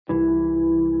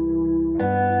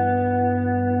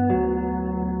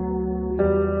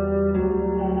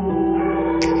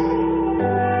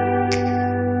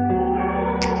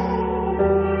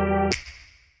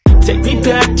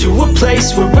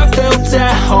place where I felt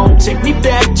at home. Take me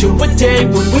back to a day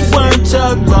when we weren't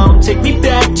alone. Take me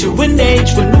back to an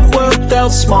age when the world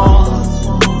felt small.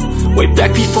 Way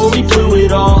back before we blew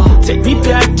it all. Take me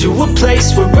back to a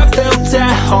place where I felt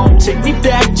at home. Take me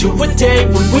back to a day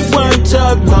when we weren't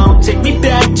alone. Take me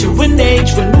back to an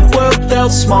age when the world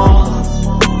felt small.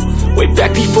 Way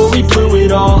back before we blew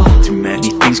it all. Too many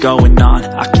things going on,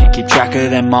 I can't keep track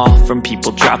of them all. From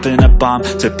people dropping a bomb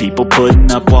to people putting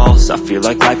up walls. I feel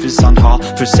like life is on hold,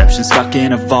 perception stuck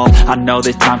in a vault. I know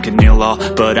that time can heal all,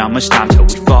 but how much time till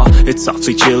we fall? It's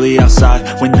awfully chilly outside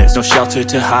when there's no shelter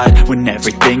to hide. When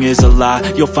everything is a lie,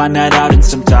 you'll find that out in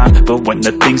some time. But when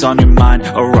the things on your mind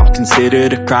are all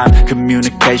considered a crime,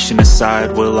 communication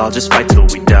aside, we'll all just fight till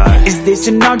we die. Is this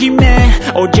an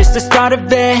argument or just the start of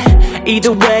it?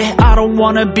 Either way, I don't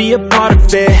wanna be a part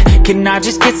of it. Can I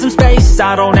just get some space?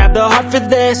 I don't have the heart for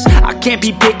this. I can't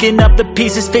be picking up the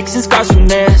pieces, fixing scars from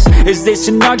this. Is this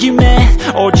an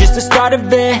argument or just the start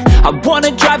of it? I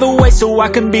wanna drive away so I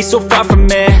can be so far from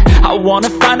it. I wanna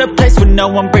find a place where no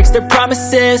one breaks their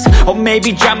promises. Or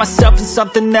maybe drown myself in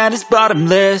something that is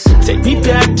bottomless. Take me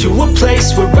back to a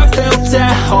place where I felt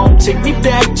at home. Take me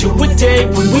back to a day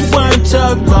when we weren't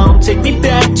alone. Take me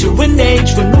back to an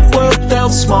age when the world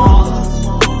felt small.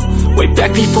 Way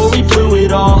back before we blew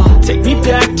it all. Take me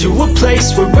back to a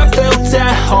place where I felt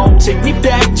at home. Take me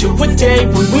back to a day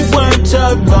when we weren't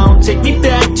alone. Take me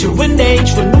back to an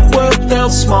age when the world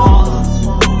felt small.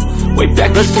 Way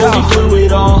back before we blew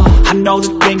it all. I know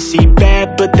that things seem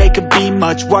bad, but they could be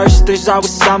much worse. There's always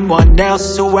someone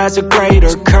else who has a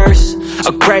greater curse,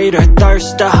 a greater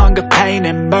thirst, a hunger, pain,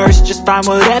 and mercy. Just find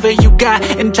whatever you got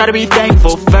and try to be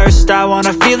thankful first. I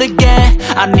wanna feel again,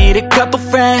 I need a couple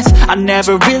friends. I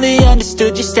never really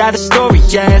understood just how the story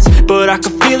ends, but I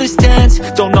can feel it's tense,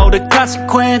 don't know the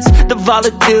consequence. The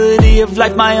volatility of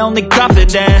life, my only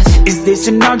confidence. Is this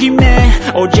an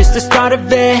argument or just the start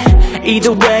of it?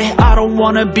 Either way, I don't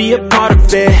wanna be a part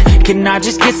of it. Can I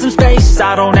just get some space?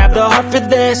 I don't have the heart for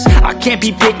this. I can't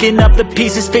be picking up the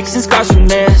pieces, fixing scars from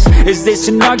this. Is this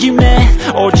an argument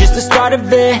or just the start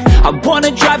of it? I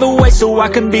wanna drive away so I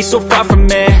can be so far from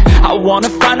it. I wanna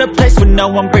find a place where no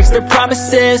one breaks their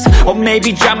promises. Or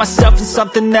maybe drown myself in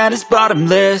something that is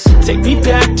bottomless. Take me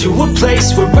back to a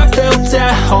place where I felt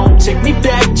at home. Take me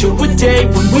back to a day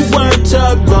when we weren't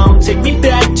alone. Take me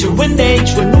back to an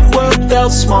age when the world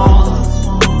felt small.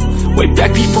 Way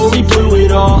back before we blew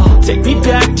it all. Take me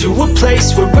back to a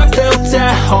place where I felt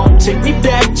at home. Take me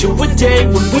back to a day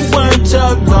when we weren't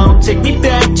alone. Take me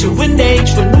back to an age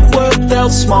when the world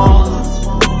felt small.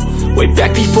 Way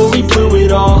back before we blew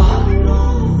it all.